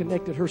have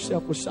connected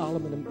herself with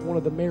Solomon in one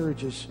of the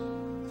marriages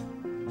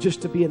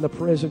just to be in the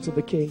presence of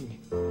the king.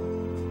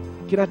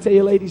 Can I tell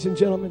you, ladies and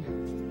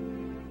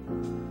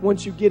gentlemen,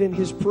 once you get in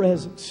His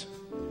presence,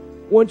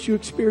 once you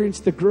experience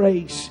the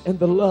grace and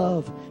the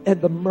love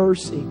and the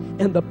mercy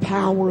and the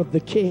power of the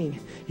king,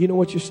 you know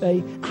what you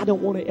say? I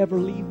don't want to ever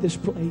leave this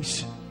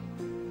place.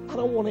 I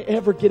don't want to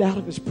ever get out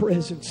of His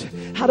presence.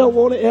 I don't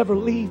want to ever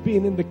leave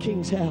being in the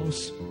king's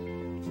house.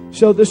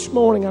 So this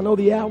morning, I know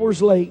the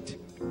hour's late,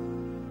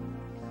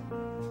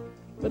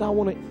 but I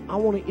want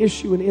to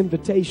issue an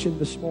invitation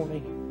this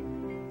morning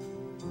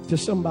to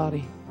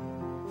somebody.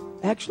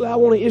 Actually, I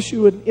want to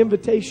issue an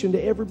invitation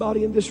to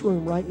everybody in this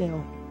room right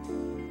now.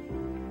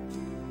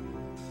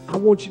 I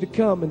want you to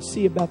come and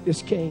see about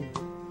this king.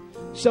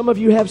 Some of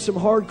you have some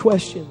hard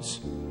questions.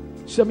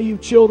 Some of you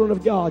children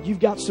of God, you've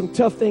got some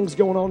tough things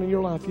going on in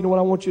your life. You know what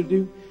I want you to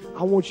do?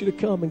 I want you to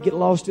come and get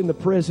lost in the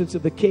presence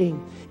of the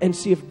king and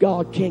see if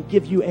God can't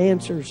give you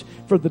answers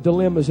for the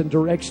dilemmas and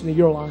direction of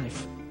your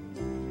life.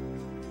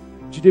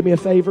 Would you do me a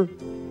favor?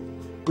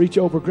 Reach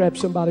over, grab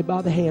somebody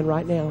by the hand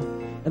right now.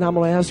 And I'm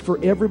going to ask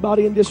for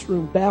everybody in this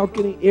room,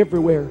 balcony,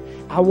 everywhere.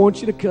 I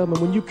want you to come.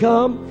 And when you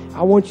come,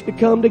 I want you to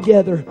come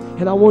together.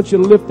 And I want you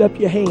to lift up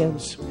your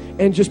hands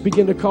and just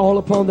begin to call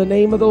upon the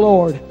name of the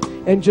Lord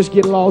and just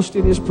get lost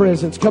in His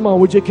presence. Come on,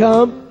 would you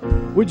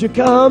come? Would you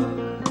come?